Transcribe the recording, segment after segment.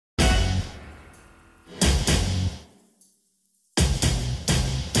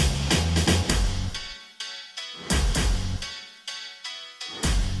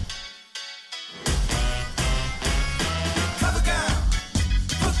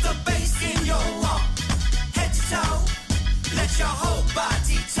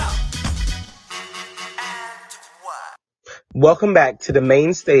Welcome back to the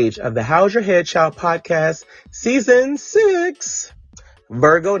main stage of the How's Your Head Child podcast, season 6.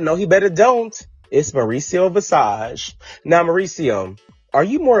 Virgo, no, he better don't. It's Mauricio Visage. Now, Mauricio, are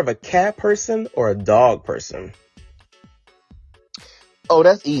you more of a cat person or a dog person? Oh,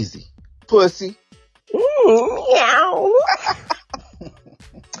 that's easy. Pussy. Meow.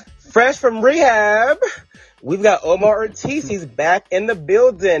 Fresh from rehab, we've got Omar Ortiz. He's back in the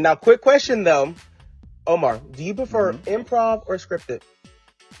building. Now, quick question though. Omar, do you prefer improv or scripted?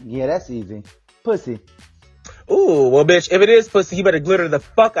 Yeah, that's easy. Pussy. Ooh, well, bitch, if it is pussy, you better glitter the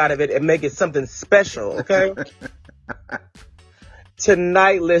fuck out of it and make it something special, okay?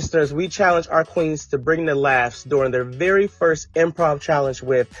 Tonight, listeners, we challenge our queens to bring the laughs during their very first improv challenge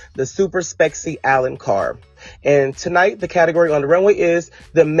with the super spexy Alan Carr. And tonight, the category on the runway is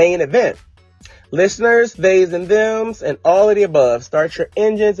the main event. Listeners, theys and thems, and all of the above, start your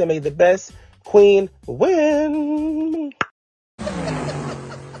engines and may the best queen win.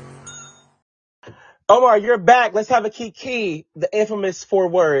 Omar, you're back. Let's have a key. The infamous 3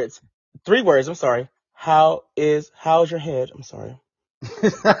 words. I'm sorry. How's your head? I'm sorry.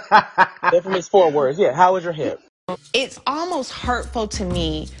 The infamous 4 words. Yeah. How is your head? It's almost hurtful to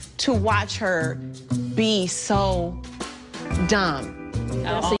me to watch her be so dumb.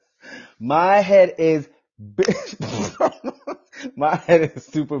 My head is my head is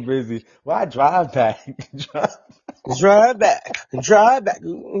super busy. Why drive back? Drive back.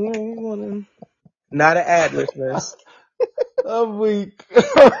 Not an ad, listeners. A week.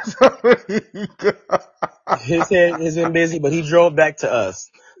 His head has been busy, but he drove back to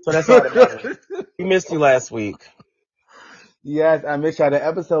us. So that's all that matters. We missed you last week. Yes, I missed y'all. The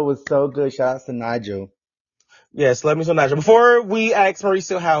episode was so good. Shout out to Nigel. Yes, let me know, Nigel. Before we ask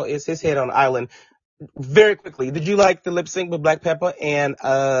Mauricio how is his head on the island, very quickly, did you like the lip sync with Black Pepper and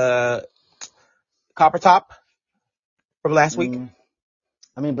Copper Top from last week?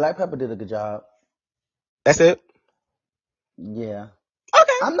 I mean, Black Pepper did a good job. That's it? Yeah.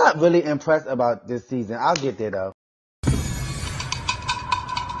 Okay. I'm not really impressed about this season. I'll get there though.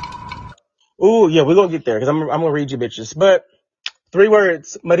 Ooh, yeah, we're gonna get there because I'm gonna read you bitches. But 3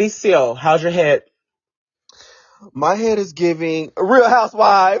 words, Mauricio, how's your head? My head is giving Real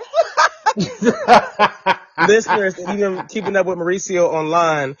Housewives. Listeners, if you've been keeping up with Mauricio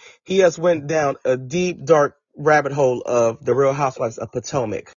online, he has went down a deep, dark rabbit hole of the Real Housewives of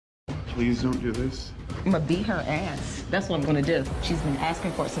Potomac. Please don't do this. I'm gonna beat her ass. That's what I'm gonna do. She's been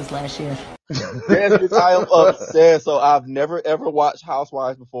asking for it since last year. Yes, bitch, I am obsessed. So I've never ever watched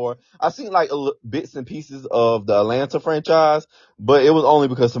Housewives before. I've seen like bits and pieces of the Atlanta franchise, but it was only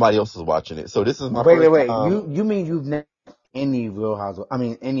because somebody else was watching it. So this is my first time. You mean you've never any Real Housewives? I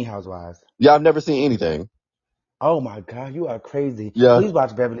mean, any Housewives? Yeah, I've never seen anything. Oh my God, you are crazy. Yeah. Please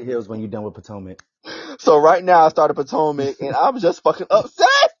watch Beverly Hills when you're done with Potomac. So right now I started Potomac and I'm just fucking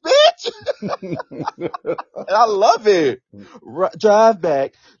obsessed, bitch. And I love it. Drive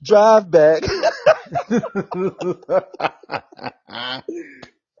back. I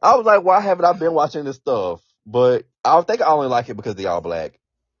was like, why haven't I been watching this stuff? But I think I only like it because they all black.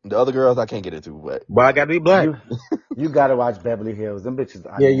 The other girls I can't get into, but Well, I gotta be black. You gotta watch Beverly Hills. Them bitches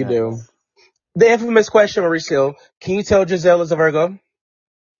are Yeah, you do. The infamous question, Mauricio, can you tell Giselle is a Virgo?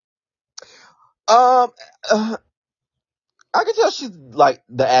 I can tell she's like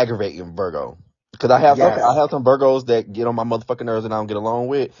the aggravating Virgo. Cause I have some Virgos that get on my motherfucking nerves and I don't get along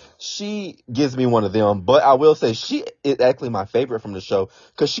with. She gives me one of them, but I will say she is actually my favorite from the show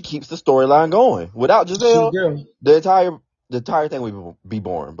cause she keeps the storyline going. Without Giselle, the entire thing would be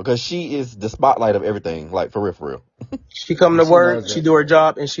boring because she is the spotlight of everything, like for real. She come to work, she do her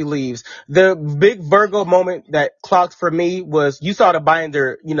job, and she leaves. The big Virgo moment that clocked for me was you saw the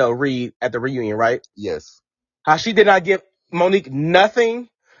binder, read at the reunion, right? Yes. How she did not give Monique nothing,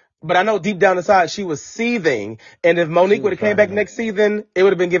 but I know deep down inside she was seething. And if Monique would have came back next season, it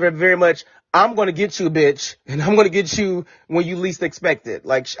would have been given very much, I'm going to get you, bitch, and I'm going to get you when you least expect it.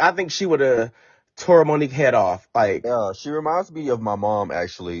 Like, I think she would have tore Monique head off. Like, yeah, she reminds me of my mom,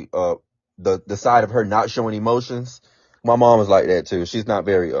 actually. The side of her not showing emotions. My mom is like that too. She's not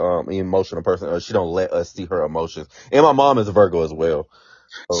very emotional person. She don't let us see her emotions. And my mom is a Virgo as well.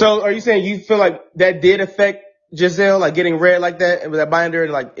 So are you saying you feel like that did affect Giselle, like getting read like that with that binder?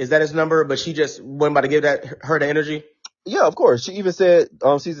 Like, is that his number? But she just wasn't about to give her the energy? Yeah, of course. She even said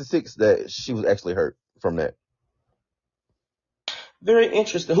season 6 that she was actually hurt from that. Very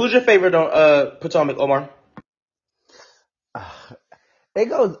interesting. Who's your favorite on Potomac, Omar? It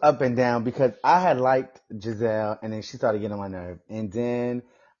goes up and down because I had liked Giselle and then she started getting on my nerve. And then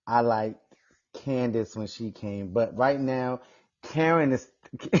I liked Candace when she came. But right now, Karen is.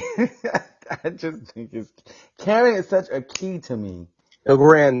 I just think Karen is such a key to me. A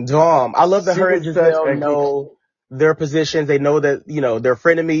grand dame. I love that She her and is such Giselle a key. know their positions. They know that, they're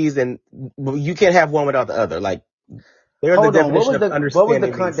frenemies, and you can't have one without the other. Like, they're Hold the on, definition of what was understanding the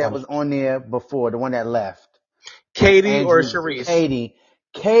being cunt that was funny. on there before, the one that left? Katie or Angie,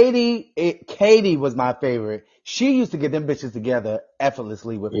 Charisse? Katie was my favorite. She used to get them bitches together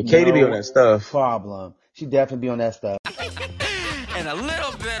effortlessly with Yeah, Katie be on no that stuff. problem. She definitely be on that stuff. And a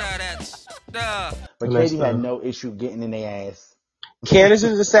little bit of that stuff. But On that Katie had stuff. no issue getting in their ass. Candace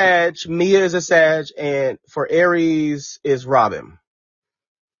is a Sag, Mia is a Sag, and for Aries is Robin.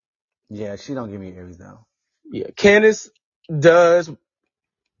 Yeah, she don't give me Aries though. Yeah, Candace does.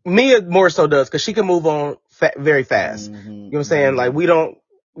 Mia more so does, because she can move on very fast. Mm-hmm, You know what I'm saying? Like,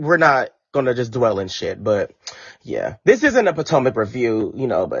 we're not gonna just dwell in shit. But yeah, this isn't a Potomac review,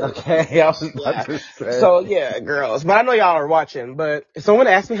 but okay, I was about to say. So yeah, girls. But I know y'all are watching. But someone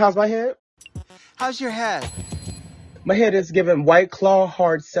asked me, how's my head? How's your head? My head is giving White Claw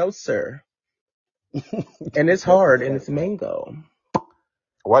hard seltzer. And it's hard, and it's mango.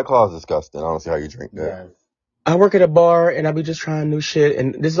 White Claw is disgusting. I don't see how you drink that. Yes. I work at a bar, and I be just trying new shit,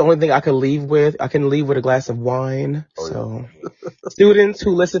 and this is the only thing I can leave with. I can leave with a glass of wine. Oh, So, students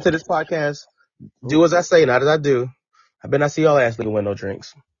who listen to this podcast, do as I say, not as I do. I bet I see y'all ass nigga with no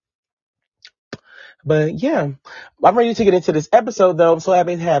drinks. But yeah, I'm ready to get into this episode, though. I'm so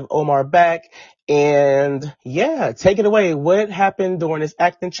happy to have Omar back. And yeah, take it away. What happened during this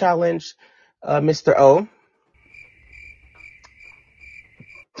acting challenge, Mr. O?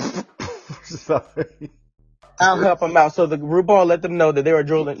 Sorry. I'll help him out. So the RuPaul let them know that they were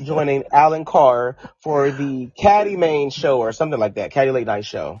joining Alan Carr for the Caddy Main show or something like that, Caddy Late Night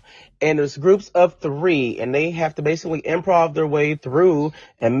show. And there's groups of 3, and they have to basically improv their way through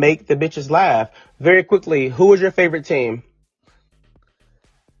and make the bitches laugh. Very quickly, who was your favorite team?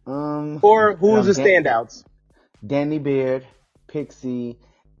 Or who's the standouts? Danny Beard, Pixie,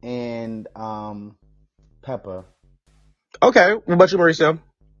 and Pepper. Okay, what about you, Mauricio?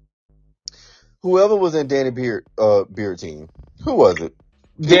 Whoever was in Danny Beard team. Who was it?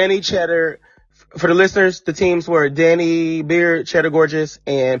 Danny, Cheddar. For the listeners, the teams were Danny, Beard, Cheddar Gorgeous,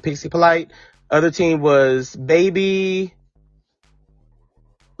 and Pixie Polite. Other team was Baby,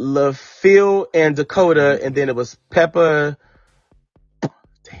 LaFille, and Dakota. And then it was Peppa.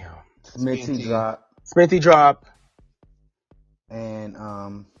 Damn. Smithy Drop. And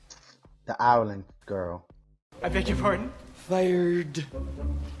the Ireland girl. I beg your pardon? Fired.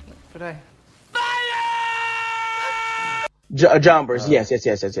 But I... Jombers. Yes.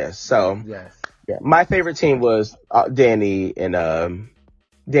 So, yes. Yeah, my favorite team was Danny and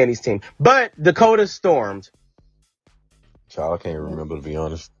Danny's team. But Dakota stormed. Child, I can't remember, to be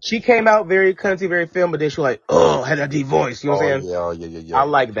honest. She came out very cunty, very film, but then she was like, had a deep voice. You know what I'm saying? Yeah. I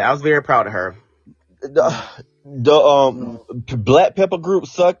like that. I was very proud of her. The Black Pepper group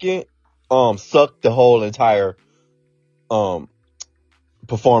sucked the whole entire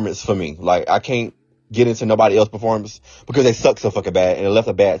performance for me. Like, I can't get into nobody else's performance because they suck so fucking bad, and it left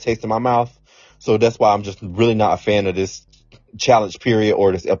a bad taste in my mouth. So that's why I'm just really not a fan of this challenge period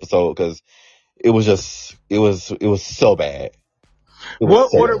or this episode, because it was so bad.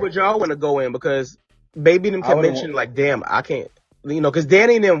 What order would y'all want to go in? Because Baby and them kept mentioning, like, damn, I can't, because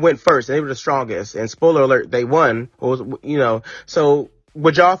Danny and them went first. They were the strongest, and spoiler alert, they won. So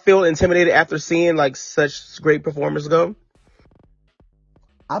would y'all feel intimidated after seeing like such great performers go?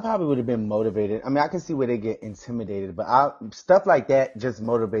 I probably would have been motivated. I mean, I can see where they get intimidated, but stuff like that just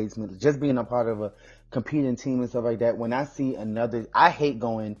motivates me. Just being a part of a competing team and stuff like that. When I see I hate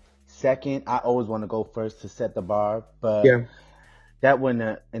going second. I always want to go first to set the bar, but that wouldn't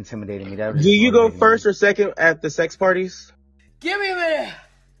have intimidated me. Do you go first or second at the sex parties? Give me a minute.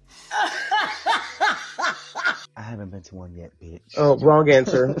 I haven't been to one yet, bitch. Oh, wrong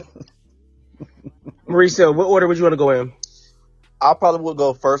answer. Mauricio, what order would you want to go in? I probably would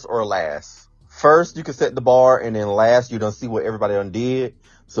go first or last. First, you can set the bar, and then last, you don't see what everybody done did,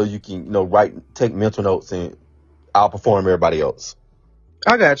 so you can, take mental notes and outperform everybody else.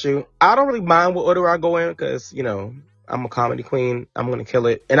 I got you. I don't really mind what order I go in because, I'm a comedy queen. I'm going to kill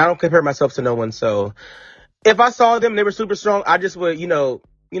it. And I don't compare myself to no one. So if I saw them and they were super strong, I just would,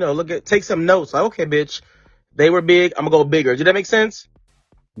 take some notes. Like, okay, bitch, they were big. I'm going to go bigger. Did that make sense?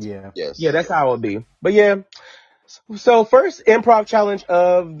 Yeah. Yes. Yeah, that's how it would be. But yeah. So first improv challenge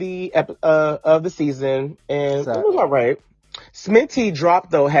of the season, and it was all right. Smitty Drop,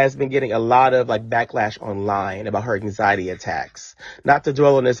 though, has been getting a lot of backlash online about her anxiety attacks. Not to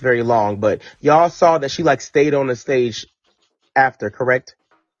dwell on this very long, but y'all saw that she stayed on the stage after, correct?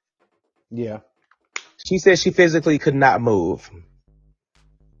 Yeah. She said she physically could not move.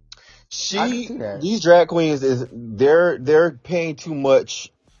 These drag queens they're paying too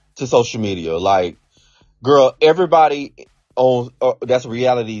much to social media. Like, girl, everybody on that's a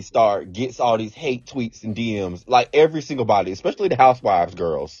reality star gets all these hate tweets and DMs. Like, every single body, especially the Housewives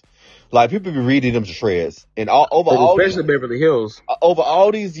girls. Like, people be reading them to shreds. And especially Beverly Hills. Over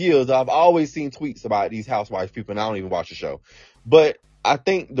all these years, I've always seen tweets about these Housewives people, and I don't even watch the show. But I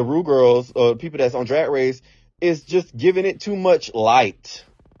think the Rue girls, people that's on Drag Race, is just giving it too much light.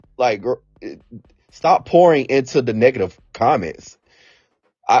 Like, stop pouring into the negative comments.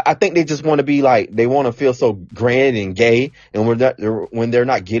 I think they just want to be like, they want to feel so grand and gay, and when they're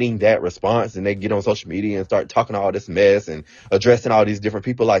not getting that response, and they get on social media and start talking all this mess and addressing all these different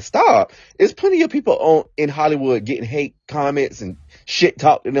people, like, stop. There's plenty of people in Hollywood getting hate comments and shit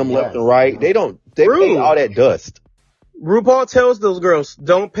talk to them left and right. They pay all that dust. RuPaul tells those girls,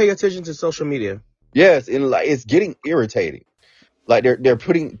 don't pay attention to social media. Yes, and like, it's getting irritating. Like, they're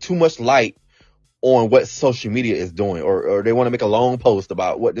putting too much light on what social media is doing, or they want to make a long post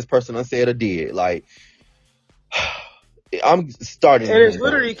about what this person said or did. Like, I'm starting. And there's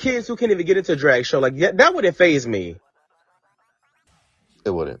literally kids who can't even get into a drag show. Like, that wouldn't faze me. It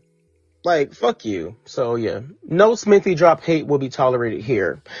wouldn't. Like, fuck you. So yeah, no Smithy drop hate will be tolerated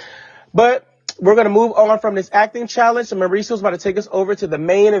here. But we're going to move on from this acting challenge. And Mauricio's about to take us over to the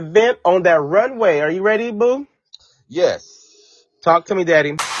main event on that runway. Are you ready, boo? Yes. Talk to me,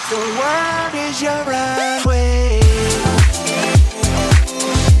 daddy. The world is your runway.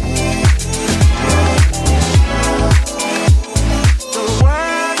 The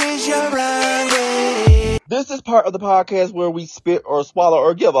world is your runway. This is part of the podcast where we spit or swallow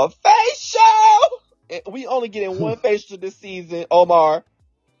or give a facial. We only getting one facial this season, Omar,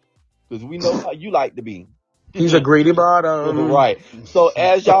 because we know how you like to be. He's a greedy bottom. Right. So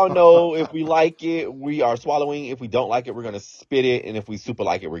as y'all know, if we like it, we are swallowing. If we don't like it, we're going to spit it. And if we super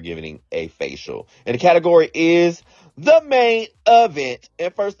like it, we're giving a facial. And the category is the main event.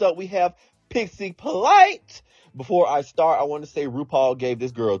 And first up, we have Pixie Polite. Before I start, I want to say RuPaul gave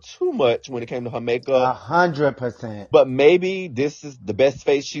this girl too much when it came to her makeup. 100%. But maybe this is the best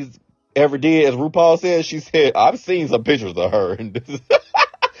face she's ever did. As RuPaul said, she said, I've seen some pictures of her. And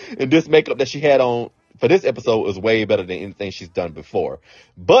this makeup that she had on for this episode is way better than anything she's done before.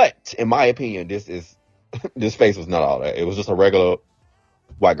 But in my opinion, this face was not all that. It was just a regular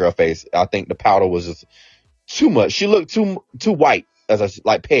white girl face. I think the powder was just too much. She looked too white,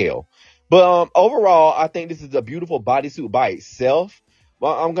 like pale. But overall, I think this is a beautiful bodysuit by itself.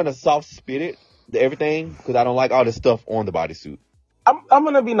 Well, I'm gonna soft spit it, everything, because I don't like all this stuff on the bodysuit. I'm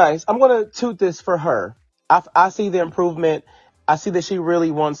gonna be nice. I'm gonna toot this for her. I see the improvement. I see that she really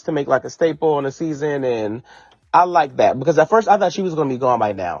wants to make like a staple in the season, and I like that because at first I thought she was going to be gone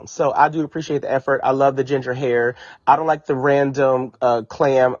by now. So I do appreciate the effort. I love the ginger hair. I don't like the random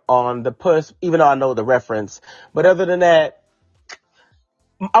clam on the puss, even though I know the reference. But other than that,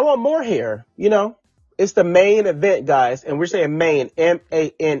 I want more hair, you know? It's the main event, guys, and we're saying main,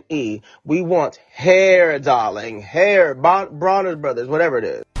 M-A-N-E. We want hair, darling. Hair, Bronner Brothers, whatever it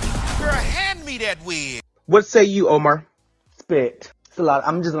is. Girl, hand me that wig. What say you, Omar? Spit. It's a lot.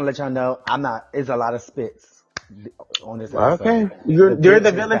 I'm just gonna let y'all know. It's a lot of spits on this episode. Okay. You're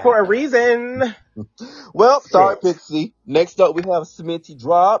the villain for a reason. Well, sorry, Pixie. Next up, we have Smitty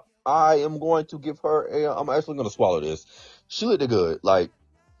Drop. I am going to give her I'm actually going to swallow this. She looked good. Like,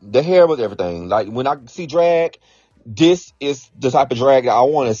 the hair was everything. Like, when I see drag, this is the type of drag that I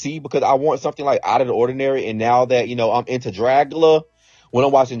want to see because I want something like out of the ordinary. And now that, I'm into Dragula, when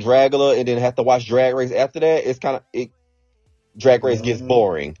I'm watching Dragula and then have to watch Drag Race after that, it's kind of, Drag Race gets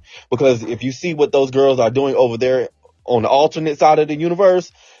boring because if you see what those girls are doing over there on the alternate side of the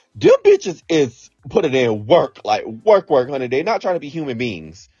universe, them bitches is putting in work, like work, honey. They're not trying to be human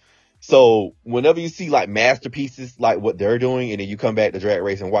beings. So whenever you see like masterpieces, like what they're doing, and then you come back to Drag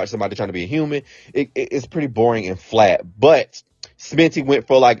Race and watch somebody trying to be a human, it's pretty boring and flat. But Smitty went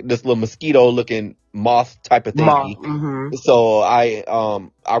for like this little mosquito looking moth type of thing. Mm-hmm. So I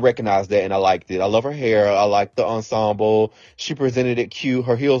recognized that and I liked it. I love her hair. I like the ensemble. She presented it cute.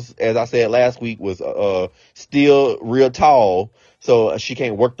 Her heels, as I said last week, was still real tall. So she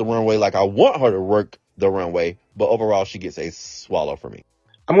can't work the runway like I want her to work the runway. But overall, she gets a swallow for me.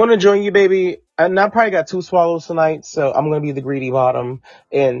 I'm going to join you, baby. And I probably got 2 swallows tonight, so I'm going to be the greedy bottom.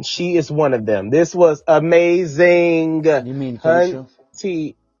 And she is one of them. This was amazing. You mean facial?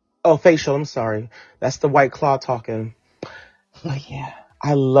 Facial. I'm sorry. That's the White Claw talking. But yeah,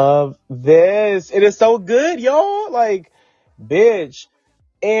 I love this. It is so good, y'all. Like, bitch.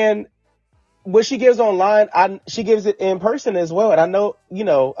 And what she gives online, she gives it in person as well. And I know,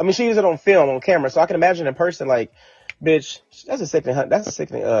 I mean, she gives it on film, on camera. So I can imagine in person, like, bitch, that's a sickening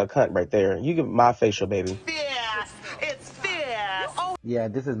cunt right there. You give my facial, baby. Fierce. It's fierce. Oh. Yeah,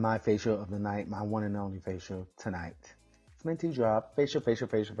 this is my facial of the night, my one and only facial tonight. It's Minty Drop. Facial.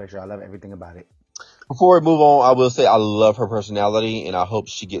 I love everything about it. Before we move on, I will say I love her personality, and I hope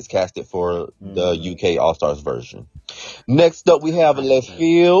she gets casted for the UK All-Stars version. Next up, we have Left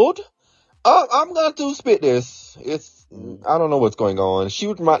Field. I'm going to spit this. I don't know what's going on. She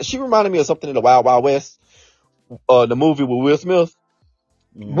reminded me of something in the Wild Wild West, the movie with Will Smith.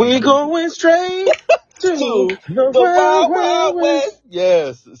 We going straight to the Wild Wild West.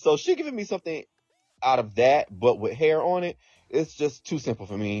 Yes. So she giving me something out of that, but with hair on it. It's just too simple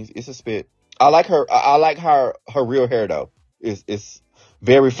for me. It's a spit. I like her. I like her real hair though. It's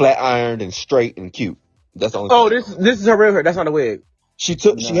very flat ironed and straight and cute. That's the only. Oh, this is her real hair. That's not a wig. She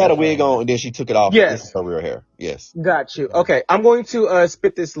had a wig on and then she took it off. Yes. This is her real hair. Yes. Got you. Okay. I'm going to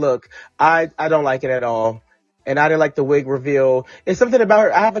spit this look. I don't like it at all. And I didn't like the wig reveal. It's something about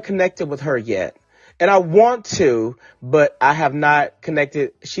her. I haven't connected with her yet. And I want to, but I have not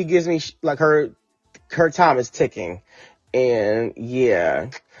connected. She gives me like her time is ticking. And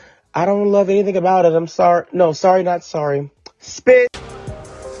yeah, I don't love anything about it. I'm sorry. No, sorry, not sorry. Spit.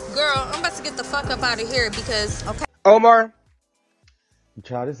 Girl, I'm about to get the fuck up out of here because, okay. Omar.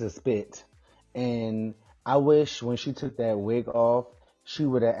 Child, this is a spit. And I wish when she took that wig off, she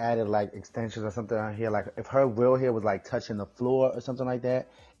would have added like extensions or something on here. Like if her real hair was like touching the floor or something like that,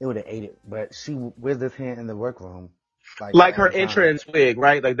 it would have ate it. But she wears this hair in the workroom. Like her entrance wig,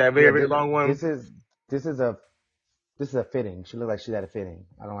 right? Like that very long one. This is a fitting. She looks like she's at a fitting.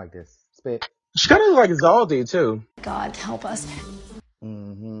 I don't like this. Spit. She kind of looks like Zaldi too. God help us.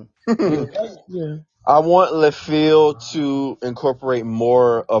 Mm-hmm. Yeah. I want Left Field to incorporate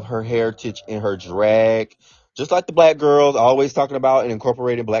more of her heritage in her drag. Just like the black girls, always talking about and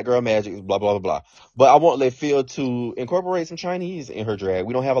incorporating black girl magic, blah, blah, blah, blah. But I want Left Field to incorporate some Chinese in her drag.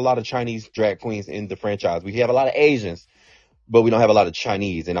 We don't have a lot of Chinese drag queens in the franchise. We have a lot of Asians, but we don't have a lot of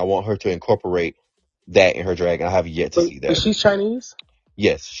Chinese. And I want her to incorporate that in her drag. And I have yet to see that. Is she Chinese?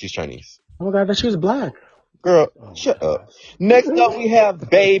 Yes, she's Chinese. Oh my God, I thought she was black. Girl, shut up. Next up, we have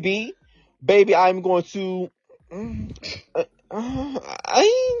Baby. Baby, I'm going to...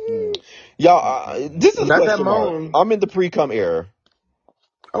 y'all, this is not a that question moan. mark. I'm in the pre-cum era.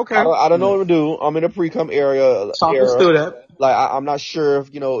 Okay. I don't know what to do. I'm in the pre-cum era. Like I'm not sure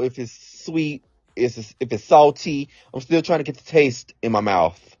if it's sweet, if it's salty. I'm still trying to get the taste in my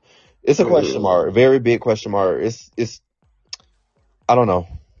mouth. It's a question mark, a very big question mark. It's I don't know.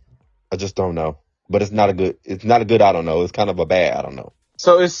 I just don't know. But it's not a good I don't know. It's kind of a bad I don't know.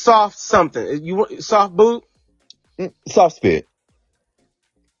 So it's soft something. You want soft boot? Soft spit.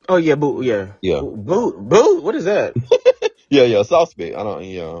 Oh yeah, boot. Yeah. Yeah. Boot. What is that? Yeah. Soft spit. I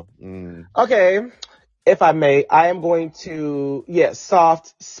don't. Okay. If I may, I am going to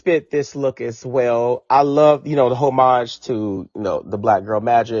soft spit this look as well. I love the homage to the black girl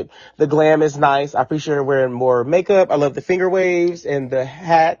magic. The glam is nice. I appreciate her wearing more makeup. I love the finger waves and the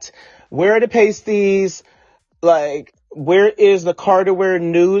hat. Where are the pasties? Like, where is the Carter wear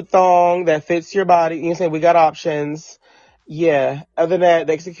nude thong that fits your body? You know what I'm saying? We got options. Yeah. Other than that,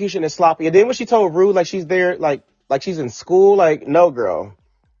 the execution is sloppy. And then when she told Rue, like she's there, like she's in school, like, no, girl.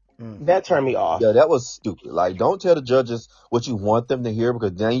 That turned me off. Yeah, that was stupid. Like, don't tell the judges what you want them to hear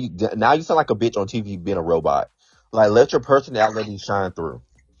because now you sound like a bitch on TV being a robot. Like, let your personality shine through.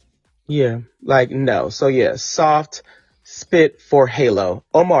 Yeah. Like, no. So, yeah, soft spit for Halo.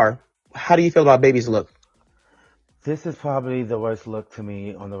 Omar, how do you feel about Baby's look? This is probably the worst look to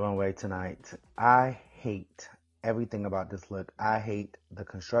me on the runway tonight. I hate everything about this look. I hate the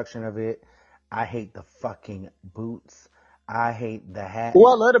construction of it. I hate the fucking boots. I hate the hat.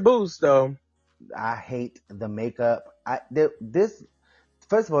 Well, I love the boots, though. I hate the makeup.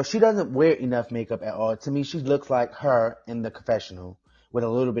 First of all, she doesn't wear enough makeup at all. To me, she looks like her in the confessional with a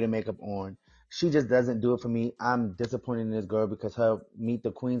little bit of makeup on. She just doesn't do it for me. I'm disappointed in this girl because her Meet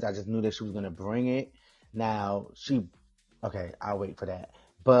the Queens, I just knew that she was going to bring it. Now, okay, I'll wait for that.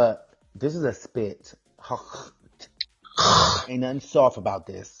 But this is a spit. Ain't nothing soft about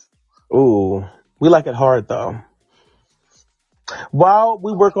this. Ooh, we like it hard, though. While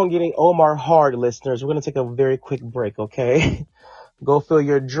we work on getting Omar hard, listeners, we're going to take a very quick break, okay? Go fill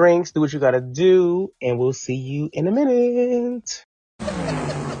your drinks, do what you got to do, and we'll see you in a minute. Who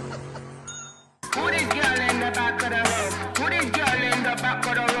this girl in the back of the room? Who this girl in the back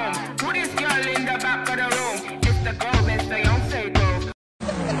of the room? Who this girl in the back of the room? It's the girl, Miss Beyonce girl.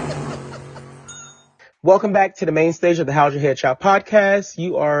 Welcome back to the main stage of the How's Your Head Shop podcast.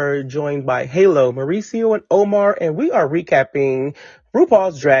 You are joined by Halo, Mauricio, and Omar, and we are recapping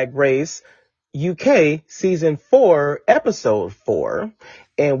RuPaul's Drag Race UK Season 4, Episode 4.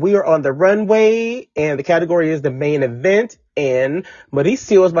 And we are on the runway, and the category is the main event, and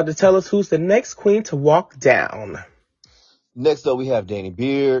Mauricio is about to tell us who's the next queen to walk down. Next up, we have Danny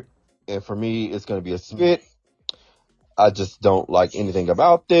Beard, and for me, it's going to be a spit. I just don't like anything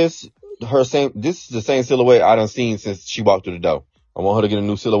about this. This is the same silhouette I done seen since she walked through the door. I want her to get a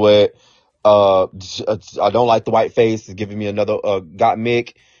new silhouette. I don't like the white face. It's giving me another Got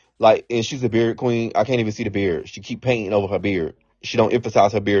Mick. Like, and she's a beard queen. I can't even see the beard. She keep painting over her beard. She don't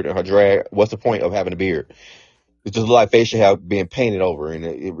emphasize her beard in her drag. What's the point of having a beard? It just looks like facial hair being painted over, and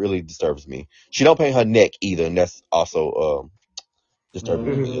it really disturbs me. She don't paint her neck either, and that's also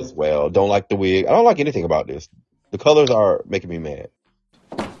disturbing me as well. Don't like the wig. I don't like anything about this. The colors are making me mad.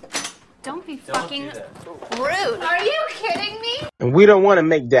 Don't be fucking rude. Are you kidding me? And we don't want to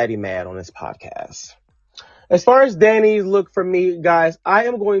make Daddy mad on this podcast. As far as Danny's look for me, guys, I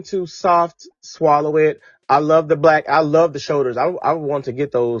am going to soft swallow it. I love the black. I love the shoulders. I want to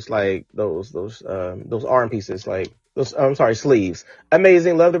get those, like, those arm pieces, like those, sleeves.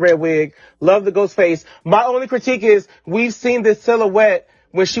 Amazing. Love the red wig. Love the ghost face. My only critique is we've seen this silhouette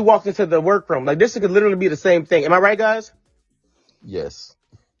when she walked into the workroom. Like, this could literally be the same thing. Am I right, guys? Yes.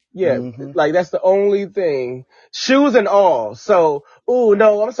 Yeah, like, that's the only thing. Shoes and all. So,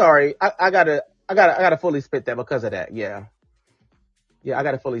 no, I'm sorry. I gotta fully spit that because of that. Yeah, I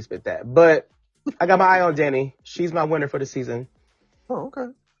gotta fully spit that. But I got my eye on Danny. She's my winner for the season. Oh,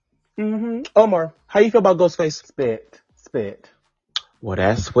 okay. Omar, how you feel about Ghostface? Spit. Well,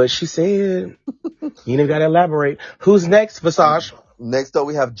 that's what she said. You ain't gotta elaborate. Who's next, Visage? Next up,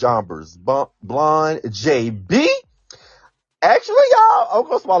 we have Jombers. Blonde JB. Actually, y'all, I'm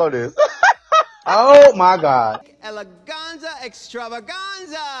gonna swallow this. Oh my God. Eleganza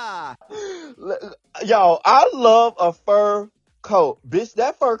extravaganza. Y'all, I love a fur coat. Bitch,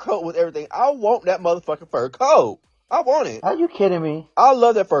 that fur coat was everything. I want that motherfucking fur coat. I want it. Are you kidding me? I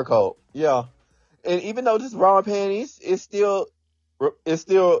love that fur coat. Yeah. And even though this is bra and panties, it's still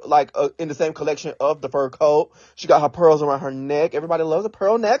like in the same collection of the fur coat. She got her pearls around her neck. Everybody loves a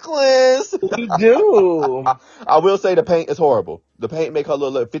pearl necklace. We do. I will say the paint is horrible. The paint make her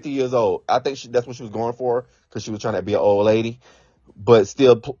look like 50 years old. I think that's what she was going for because she was trying to be an old lady, but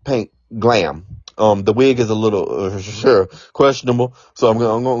still paint glam. The wig is a little questionable, so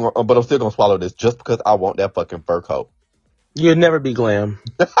but I'm still gonna swallow this just because I want that fucking fur coat. You'll never be glam.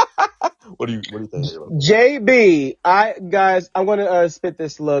 What do you think? JB, I'm gonna spit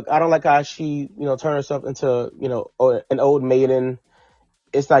this look. I don't like how she, turned herself into, an old maiden.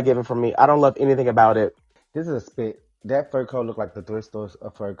 It's not given for me. I don't love anything about it. This is a spit. That fur coat looked like the thrift store's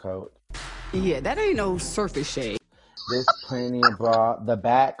fur coat. Yeah, that ain't no surface shade. This panty and bra, the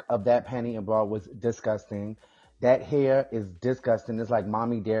back of that panty and bra was disgusting. That hair is disgusting. It's like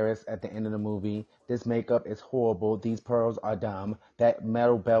Mommy Dearest at the end of the movie. This makeup is horrible. These pearls are dumb. That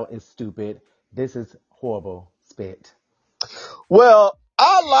metal belt is stupid. This is horrible. Spit. Well,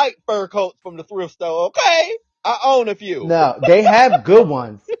 I like fur coats from the thrift store, okay? I own a few. No, they have good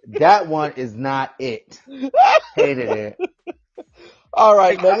ones. That one is not it. Hated it. All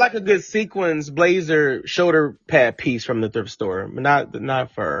right. I like a good sequins blazer shoulder pad piece from the thrift store, but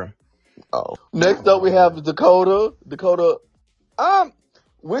not fur. Oh. Next up, we have Dakota.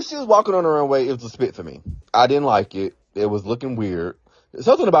 When she was walking on the runway, it was a spit for me. I didn't like it. It was looking weird.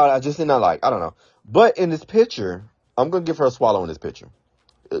 Something about it I just did not like. I don't know. But in this picture, I'm going to give her a swallow in this picture.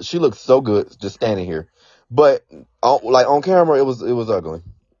 She looks so good just standing here. But on camera, it was ugly.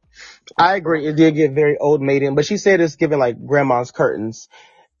 I agree. It did get very old maiden, but she said it's giving like grandma's curtains.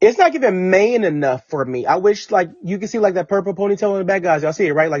 It's not giving main enough for me. I wish you can see that purple ponytail in the back, guys. Y'all see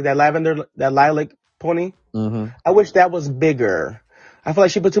it, right? Like that lilac pony. Mm-hmm. I wish that was bigger. I feel like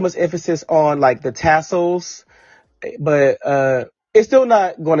she put too much emphasis on the tassels, but it's still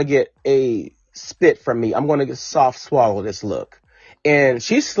not going to get a spit from me. I'm going to get soft swallow this look. And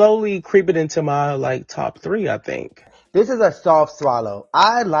she's slowly creeping into my top 3, I think. This is a soft swallow.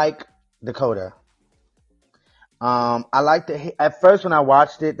 I like Dakota. I liked it. At first when I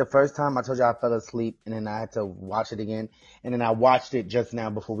watched it, the first time I told you I fell asleep and then I had to watch it again. And then I watched it just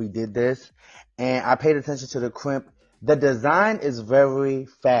now before we did this. And I paid attention to the crimp. The design is very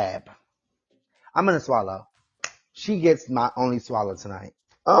fab. I'm going to swallow. She gets my only swallow tonight.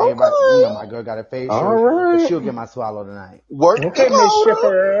 Okay. Everybody, my girl got a face. All right. But she'll get my swallow tonight. Okay, Miss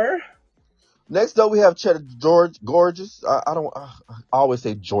Shipper. Next up, we have Cheddar Gorgeous. I always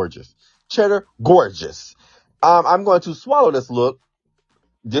say Georges. Cheddar Gorgeous. I'm going to swallow this look.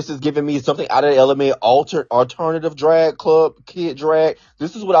 This is giving me something out of the element, alternative drag, club, kid drag.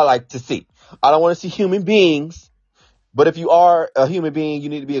 This is what I like to see. I don't want to see human beings, but if you are a human being, you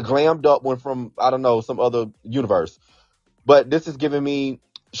need to be a glammed up one from, I don't know, some other universe. But this is giving me,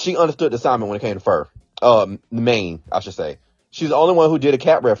 she understood the assignment when it came to fur. Maine, I should say. She's the only one who did a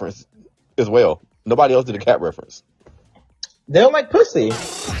cat reference as well. Nobody else did a cat reference. They don't like pussy.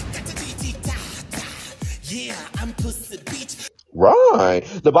 Right.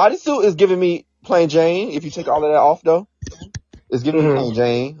 The bodysuit is giving me plain Jane. If you take all of that off, though, it's giving me plain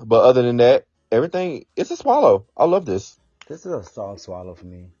Jane. But other than that, everything, it's a swallow. I love this. This is a soft swallow for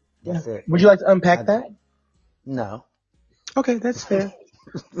me. That's it. Would you like to unpack that? No. Okay, that's fair.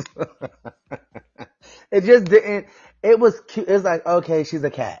 It just didn't. It was cute. It's like, okay, she's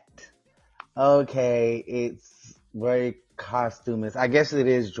a cat. Okay, it's very costumist. I guess it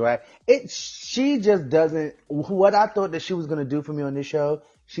is drag. She just doesn't. What I thought that she was gonna do for me on this show,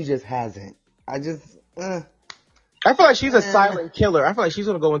 she just hasn't. I feel like she's a silent killer. I feel like she's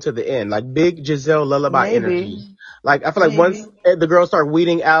gonna go into the end, like big Giselle Lullaby energy. Like I feel like once the girls start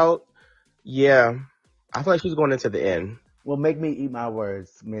weeding out, yeah, I feel like she's going into the end. Well, make me eat my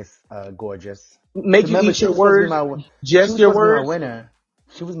words, Miss Gorgeous. Make you eat your words. Just your words.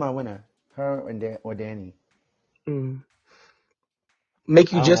 She was my winner. Her or Danny.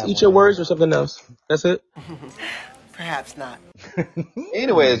 Make you just eat your words or something else. That's it. Perhaps not.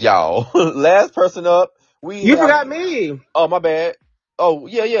 Anyways, y'all, last person up. You forgot me. Oh, my bad. Oh,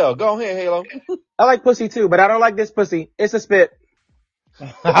 yeah. Go ahead, Halo. I like pussy too, but I don't like this pussy. It's a spit.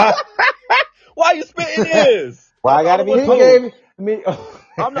 Why you spitting this? Why I gotta be me?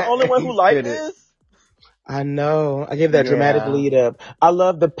 I'm the only one who liked this. I know. I gave that dramatic lead up. I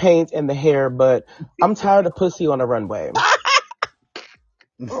love the paint and the hair, but I'm tired of pussy on the runway.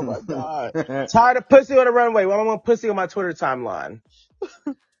 Oh my God. Tired of pussy on the runway. Well, I want pussy on my Twitter timeline.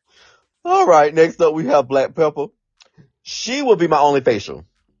 All right. Next up, we have Black Pepper. She will be my only facial.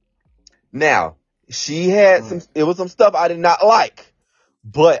 Now, she had some stuff I did not like,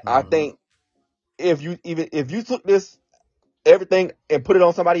 but I think if you took this everything and put it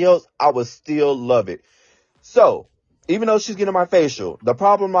on somebody else, I would still love it. So, even though she's getting my facial, the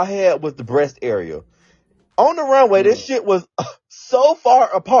problem I had was the breast area. On the runway, this shit was so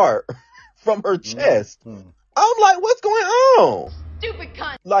far apart from her chest. I'm like, what's going on? Stupid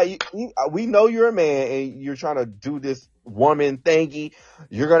cunt. Like, we know you're a man and you're trying to do this woman thingy.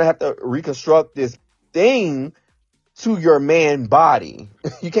 You're going to have to reconstruct this thing to your man body.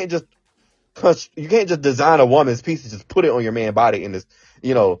 You can't just design a woman's piece and just put it on your man body in this,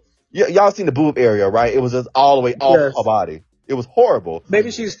 y'all seen the boob area, right? It was just all the way off her body. It was horrible.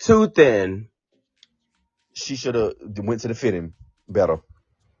 Maybe she's too thin. She should have went to the fitting better.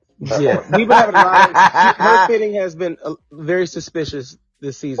 Yeah, we've been having a lot of, her fitting has been very suspicious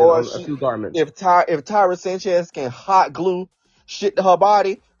this season on a few garments. If Tyra Sanchez can hot glue shit to her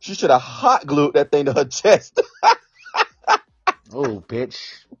body, she should have hot glued that thing to her chest. Oh, bitch.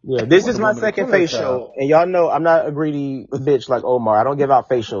 Yeah, this is my second facial, and y'all know I'm not a greedy bitch like Omar. I don't give out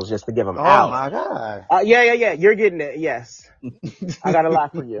facials just to give them out. Oh my God. Yeah. You're getting it. Yes. I got a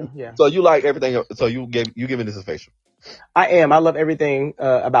lot for you. Yeah. So you like everything. So you giving this a facial. I am. I love everything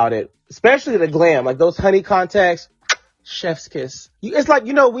about it, especially the glam, like those honey contacts. Chef's kiss. It's like,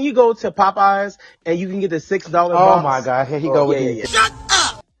 when you go to Popeyes and you can get the $6 box. Oh my God. Here he go with it. Shut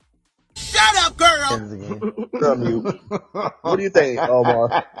up! Shut up, girl! Girl, mute. What do you think,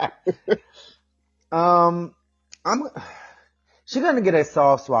 Omar? She's gonna get a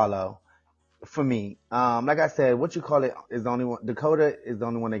soft swallow for me. Like I said, what you call it is the only one. Dakota is the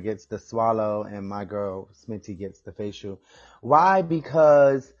only one that gets the swallow, and my girl Smitty gets the facial. Why?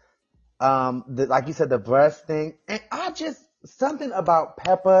 Because like you said, the breast thing, and something about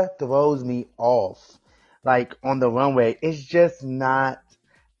Pepper throws me off. Like on the runway, it's just not.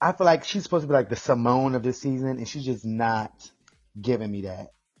 I feel like she's supposed to be like the Simone of this season, and she's just not giving me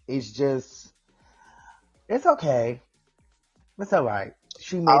that. It's okay. It's all right.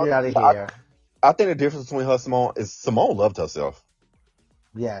 She made it out of here. I think the difference between her and Simone is Simone loved herself.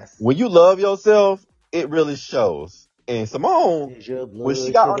 Yes. When you love yourself, it really shows. And Simone, when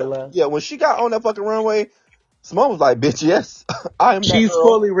she got on that fucking runway, Simone was like, bitch, yes, I am that She's girl.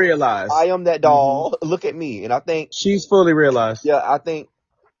 fully realized. I am that doll. Mm-hmm. Look at me. And I think she's fully realized. Yeah, I think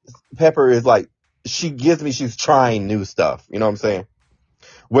Pepper is like, she's trying new stuff. You know what I'm saying?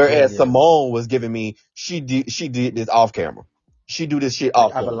 Whereas Simone was giving me, she did this off camera. She do this shit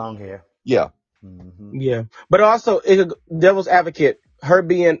off camera. I belong here. Yeah. Mm-hmm. Yeah. But also, devil's advocate, her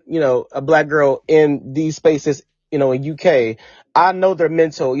being, a black girl in these spaces, in UK, I know their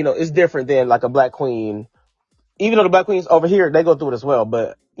mental, is different than like a black queen even though the Black Queens over here, they go through it as well,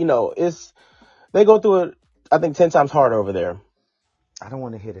 but they go through it, I think 10 times harder over there. I don't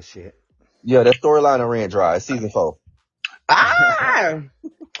want to hear the shit. Yeah, that storyline ran dry. Season 4.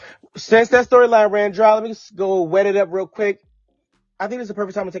 Since that storyline ran dry, let me just go wet it up real quick. I think it's the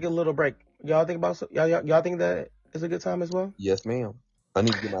perfect time to take a little break. Y'all think y'all think that is a good time as well? Yes, ma'am. I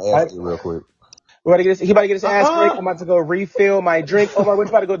need to get my ass real quick. He about to get his ass break. I'm about to go refill my drink. Omar, what you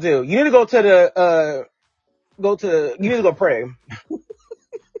about to go do? You need to go to you need to go pray.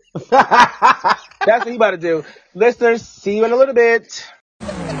 That's what he about to do. Listeners, see you in a little bit.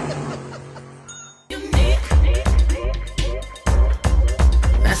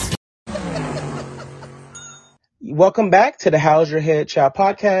 Welcome back to the How's Your Head Child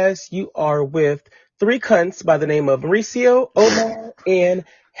podcast. You are with three cunts by the name of Mauricio, Omar, and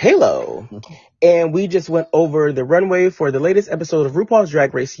Halo. And we just went over the runway for the latest episode of RuPaul's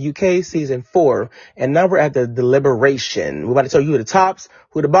Drag Race UK Season 4. And now we're at the deliberation. We're about to tell you who the tops,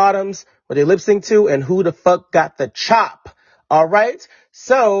 who the bottoms, what they lip sync to, and who the fuck got the chop. All right?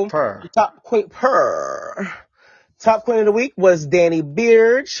 So, the top queen of the week was Danny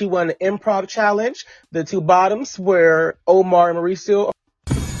Beard. She won the improv challenge. The two bottoms were Omar and Mauricio.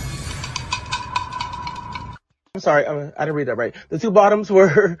 I'm sorry, I didn't read that right. The two bottoms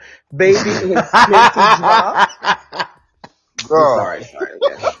were Baby and Smitty Drop. Sorry.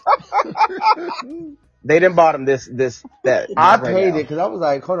 They didn't bottom that. I paid it because I was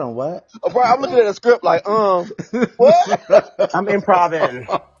like, hold on, what? Oh, bro, I'm looking at the script like, what? I'm improving.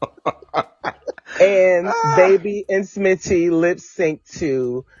 And Baby and Smitty lip sync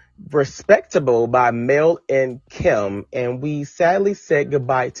to Respectable by Mel and Kim. And we sadly said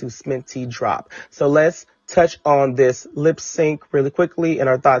goodbye to Smitty Drop. So let's touch on this lip sync really quickly and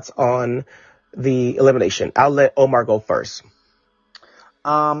our thoughts on the elimination. I'll let Omar go first.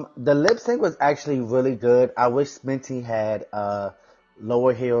 The lip sync was actually really good. I wish Smitty had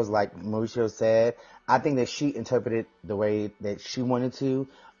lower heels like Mauricio said. I think that she interpreted the way that she wanted to.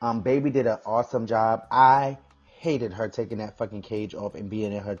 Baby did an awesome job. I hated her taking that fucking cage off and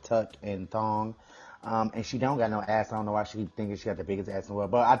being in her tuck and thong. And she don't got no ass. I don't know why she thinking she got the biggest ass in the world.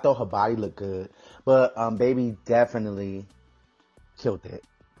 But I thought her body looked good. But Baby definitely killed it.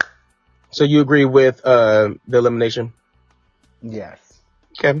 So you agree with the elimination? Yes.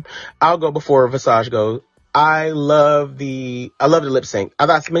 Okay. I'll go before Visage goes. I love the lip sync. I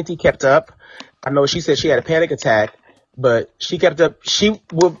thought Smitty kept up. I know she said she had a panic attack, but she kept up. She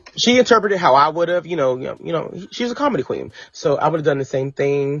interpreted how I would have, she's a comedy queen. So I would have done the same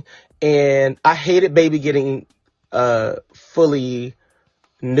thing. And I hated Baby getting fully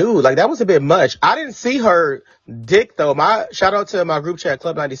nude. Like, that was a bit much. I didn't see her dick though. Shout out to my group chat,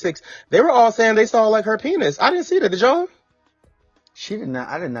 Club 96. They were all saying they saw like her penis. I didn't see that. Did y'all? She did not.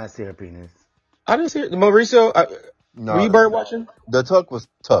 I did not see her penis. I didn't see it. Mauricio, no, were you bird watching? The tuck was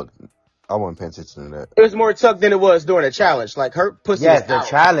tucked. I wasn't paying attention to that. It was more tucked than it was during the challenge. Like, her pussy was out. Yes, the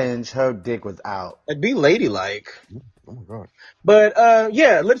challenge, her dick was out. Like, be ladylike. Oh my God. But,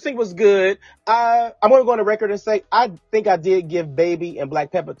 lip sync was good. I'm going to go on the record and say, I think I did give Baby and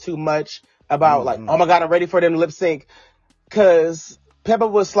Black Pepper too much about, like, oh my God, I'm ready for them to lip sync. Because Pepper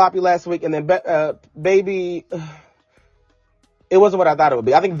was sloppy last week, and then Baby, it wasn't what I thought it would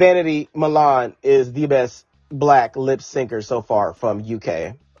be. I think Vanity Milan is the best black lip syncer so far from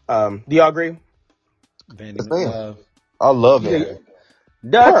UK. Do y'all agree? Vanity I love it.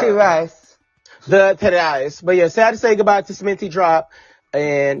 Dirty rice. Dirty rice. But yeah, sad to say goodbye to Smitty Drop.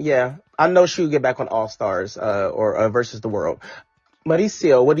 And yeah, I know she'll get back on All Stars or Versus the World.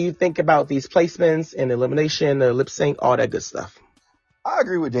 Mauricio, what do you think about these placements and elimination, the lip sync, all that good stuff? I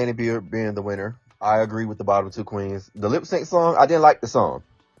agree with Danny Beard being the winner. I agree with the bottom two queens. The lip sync song, I didn't like the song.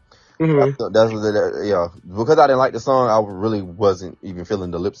 Mm-hmm. Because I didn't like the song, I really wasn't even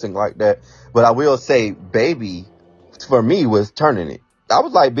feeling the lip sync like that. But I will say, Baby, for me, was turning it. I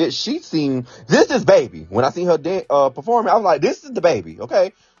was like, bitch, this is Baby. When I seen her performing, I was like, this is the Baby,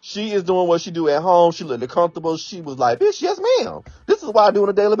 okay? She is doing what she do at home. She looked comfortable. She was like, bitch, yes, ma'am. This is what I do on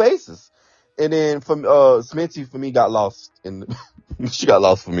a daily basis. And then Smitty, for me, got lost she got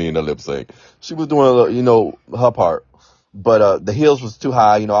lost for me in the lip sync. She was doing, her part. But the heels was too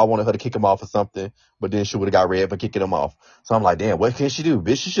high. I wanted her to kick him off or something. But then she would have got red for kicking him off. So I'm like, damn, what can she do?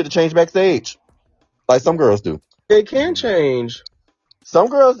 Bitch, she should have changed backstage. Like some girls do. They can change. Some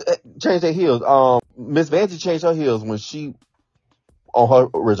girls change their heels. Miss Vanjie changed her heels when she on her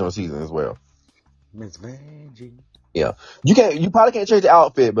original season as well. Miss Vanjie. Yeah. You probably can't change the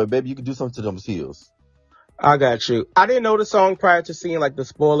outfit, but baby, you can do something to those heels. I got you. I didn't know the song prior to seeing like the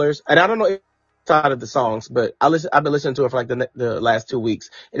spoilers. And I don't know Out of the songs, but I've been listening to it for like the last 2 weeks,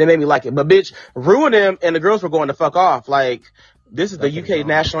 and it made me like it. But bitch, Ruin Them and the girls were going to fuck off. Like, this is the UK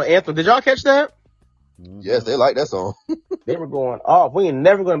national anthem. Did y'all catch that? Yes, they like that song. They were going off. We ain't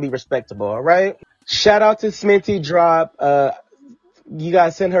never going to be respectable, all right? Shout out to Sminty Drop. You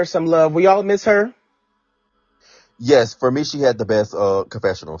guys send her some love. We all miss her? Yes, for me, she had the best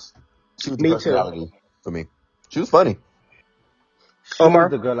confessionals. She was the personality for me. She was funny. She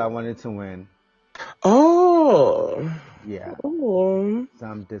was the girl I wanted to win. Oh. Yeah. Oh. So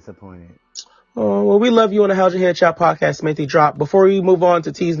I'm disappointed. Oh, well, we love you on the How's Your Head Shop podcast, Sminty Drop. Before we move on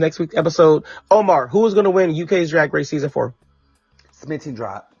to tease next week's episode, Omar, who is going to win UK's Drag Race Season 4? Sminty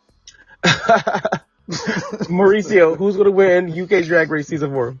Drop. Mauricio, who's going to win UK's Drag Race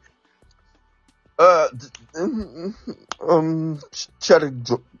Season 4? Cheddar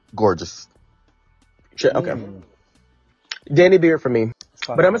Gorgeous. Okay. Danny Beard for me.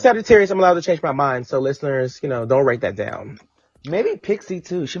 But I'm a Sagittarius. I'm allowed to change my mind. So listeners, don't write that down. Maybe Pixie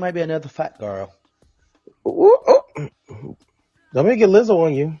too. She might be another fat girl. Ooh, oh. Don't make it Lizzo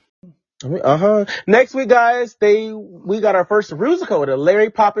on you. Next week, guys, we got our first Rusical, the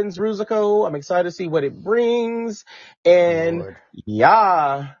Larry Poppins Rusical. I'm excited to see what it brings. And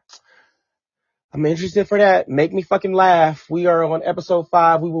yeah, I'm interested for that. Make me fucking laugh. We are on episode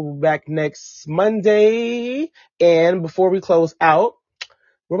 5. We will be back next Monday. And before we close out,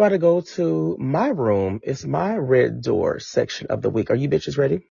 we're about to go to my room. It's my red door section of the week. Are you bitches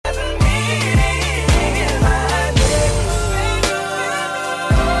ready?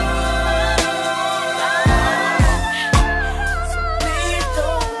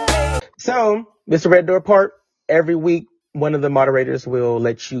 So, Mr. Red Door part, every week, one of the moderators will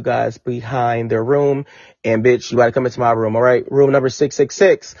let you guys behind their room. And bitch, you gotta come into my room, all right? Room number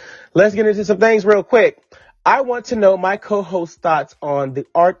 666. Let's get into some things real quick. I want to know my co-host's thoughts on the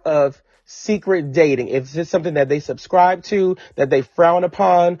art of secret dating. Is this something that they subscribe to, that they frown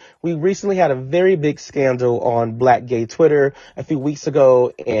upon? We recently had a very big scandal on Black Gay Twitter a few weeks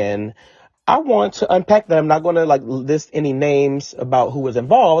ago, and I want to unpack that. I'm not going to list any names about who was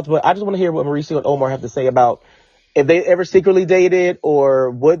involved, but I just want to hear what Mauricio and Omar have to say about if they ever secretly dated, or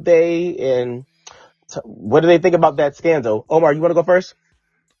would they, and what do they think about that scandal? Omar, you want to go first?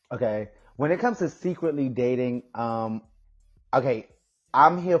 Okay. When it comes to secretly dating, okay,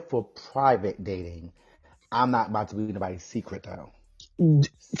 I'm here for private dating. I'm not about to be anybody's secret, though.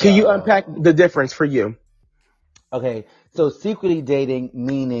 Can you unpack the difference for you? Okay, so secretly dating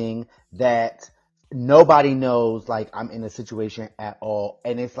meaning that nobody knows, I'm in a situation at all,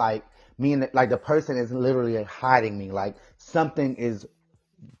 and it's meaning that, the person is literally hiding me.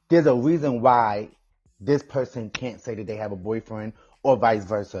 There's a reason why this person can't say that they have a boyfriend, or vice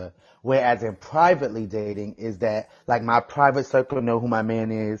versa. Whereas in privately dating is that, my private circle know who my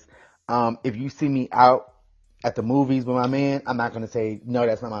man is. If you see me out at the movies with my man, I'm not going to say, no,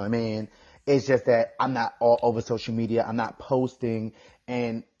 that's not my man. It's just that I'm not all over social media. I'm not posting,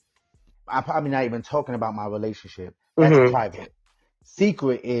 and I'm probably not even talking about my relationship. That's private.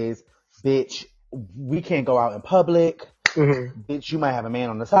 Secret is, bitch, we can't go out in public. Bitch, you might have a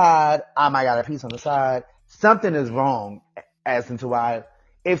man on the side. I might got a piece on the side. Something is wrong as into why,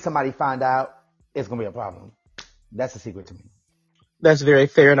 if somebody find out, it's going to be a problem. That's a secret to me. That's very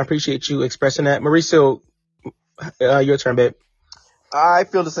fair, and I appreciate you expressing that. Mauricio, your turn, babe. I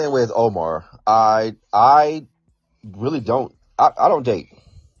feel the same way as Omar. I really don't. I don't date,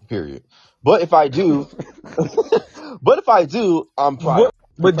 period. But if I do, I'm private.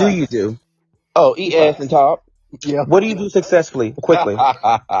 What do you do? Oh, eat ass and top. Yeah. What do you do successfully, quickly?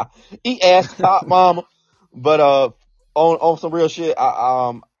 Eat ass, top, mama. But on some real shit,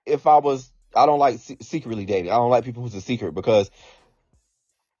 I don't like secretly dating. I don't like people who's a secret, because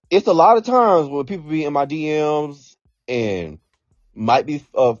it's a lot of times when people be in my DMs and might be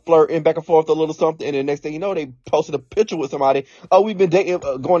flirting back and forth a little something, and the next thing you know, they posted a picture with somebody. Oh, we've been dating,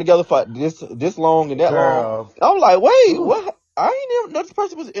 going together for this long and that long. I'm like, wait, what? I ain't even know this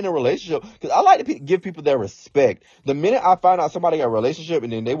person was in a relationship, because I like to give people their respect. The minute I find out somebody got a relationship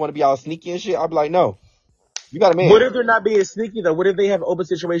and then they want to be all sneaky and shit, I'll be like, no, you got a man. What if they're not being sneaky though? What if they have an open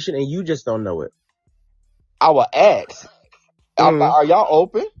situation and you just don't know it? I will ask. I'm like, are y'all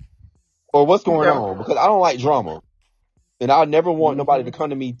open? Or what's going on? Because I don't like drama. And I never want nobody to come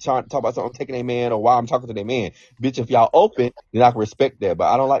to me trying to talk about something I'm taking their man or why I'm talking to their man. Bitch, if y'all open, then I can respect that.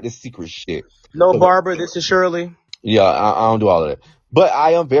 But I don't like this secret shit. No, Barbara, this is Shirley. Yeah, I don't do all of that. But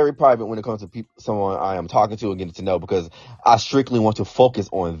I am very private when it comes to someone I am talking to and getting to know, because I strictly want to focus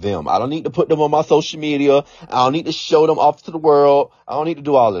on them. I don't need to put them on my social media. I don't need to show them off to the world. I don't need to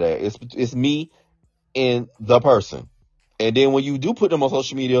do all of that. It's me and the person. And then when you do put them on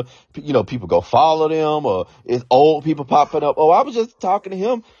social media, you know, people go follow them, or it's old people popping up. Oh, I was just talking to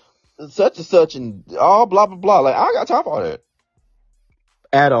him, such and such, and blah, blah, blah. Like, I ain't got time for all that.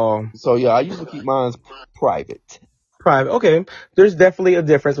 At all. So, yeah, I usually keep mine private. Private. Okay. There's definitely a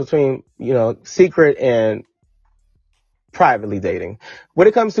difference between, you know, secret and privately dating. When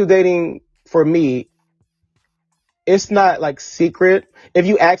it comes to dating, for me, it's not like secret. If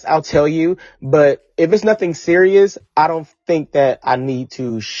you ask, I'll tell you. But if it's nothing serious, I don't think that I need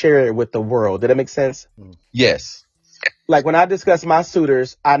to share it with the world. Did that make sense? Yes. Like when I discuss my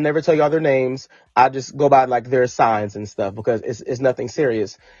suitors, I never tell y'all their names. I just go by like their signs and stuff because it's nothing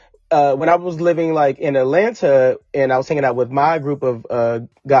serious. When I was living like in Atlanta and I was hanging out with my group of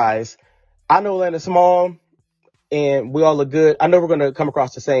guys, I know Atlanta's small and we all look good. I know we're going to come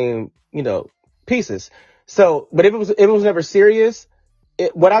across the same, you know, pieces. So, but if it was never serious,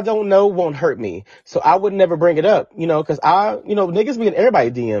 what I don't know won't hurt me. So I would never bring it up, you know, because niggas be in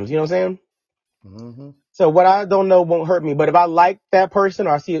everybody's DMs, you know what I'm saying? Mm-hmm. So what I don't know won't hurt me. But if I like that person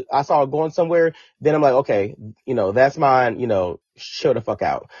or I saw it going somewhere, then I'm like, okay, you know, that's mine, you know, chill the fuck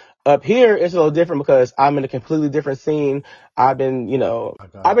out. Up here, it's a little different because I'm in a completely different scene. I've been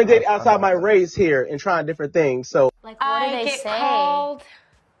dating outside my race here and trying different things. So Like, what do they say? Called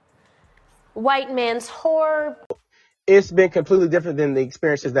white man's whore. It's been completely different than the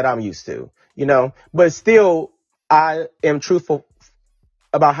experiences that I'm used to, you know, but still I am truthful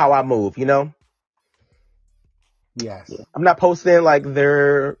about how I move, you know? Yes. I'm not posting like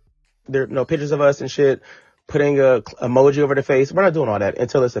their pictures of us and shit, putting a emoji over the face. We're not doing all that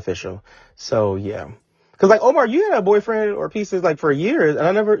until it's official. So yeah. Cause like Omar, you had a boyfriend or pieces like for years and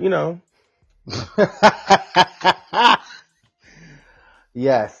I never, you know.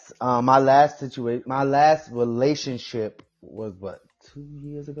 Yes. My last relationship was 2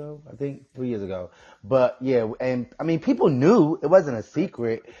 years ago? I think 3 years ago. But yeah, and I mean, people knew it wasn't a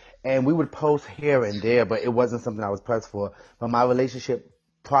secret and we would post here and there, but it wasn't something I was pressed for. But my relationship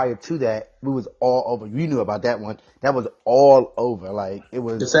prior to that, we was all over. You knew about that one. That was all over. Like it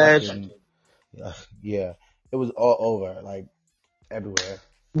was yeah, it was all over, like everywhere.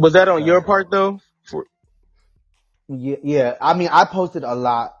 Was that on your part though? Yeah. I mean, I posted a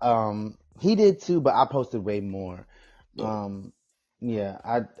lot. He did too, but I posted way more. Yeah.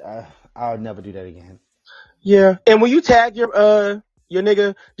 I'll never do that again. Yeah. And when you tag your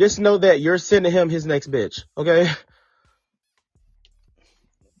nigga, just know that you're sending him his next bitch. Okay.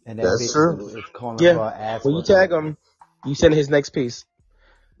 And that's true. Is calling her ass. When you tag him, you send his next piece.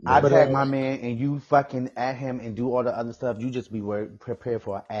 I tag my man and you fucking at him and do all the other stuff. You just be prepared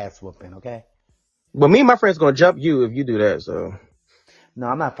for an ass whooping, okay? Well, me and my friend's gonna jump you if you do that, so. No,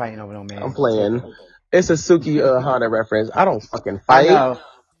 I'm not fighting over no man. I'm playing. It's a Suki Hana reference. I don't fucking fight. I know.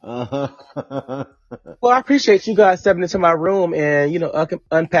 Well, I appreciate you guys stepping into my room and, you know,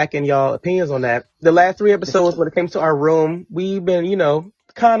 unpacking y'all opinions on that. The last 3 episodes when it came to our room, we've been, you know,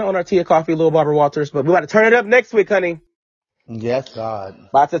 kind of on our tea of coffee, little Barbara Walters, but we about to turn it up next week, honey. Yes, God.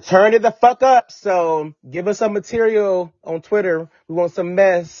 About to turn it the fuck up. So give us some material on Twitter. We want some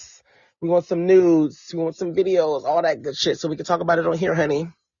mess. We want some nudes. We want some videos, all that good shit so we can talk about it on here, honey.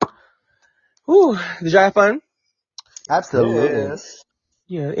 Whew. Did y'all have fun? Absolutely. Yes.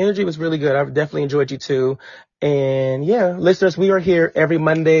 Yeah, energy was really good. I've definitely enjoyed you too. And yeah, listeners, we are here every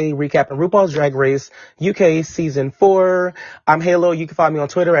Monday recapping RuPaul's Drag Race UK Season 4. I'm Halo. You can find me on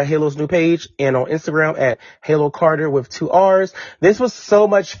Twitter at Halo's New Page and on Instagram at Halo Carter with 2 R's. This was so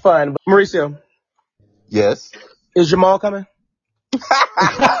much fun. Mauricio. Yes. Is Jamal coming?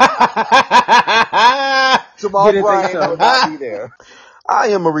 Jamal Bryant will not be there. I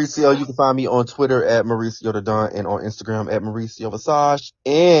am Mauricio. You can find me on Twitter at Mauricio the Don and on Instagram at Mauricio Visage.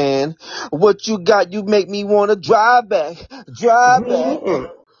 And what you got, you make me want to drive back. You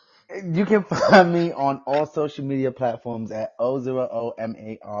can find me on all social media platforms at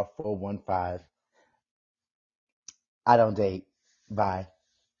O0OMAR415. I don't date. Bye.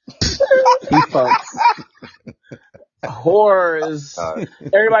 He fucks. Whores.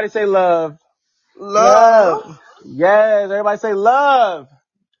 Everybody say love. Love. Yes, everybody say love.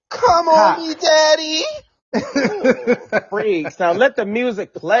 Come on, me daddy. Freaks. Now let the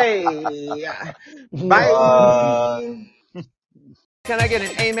music play. Bye. Can I get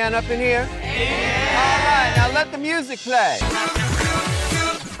an amen up in here? Amen. All right, now let the music play.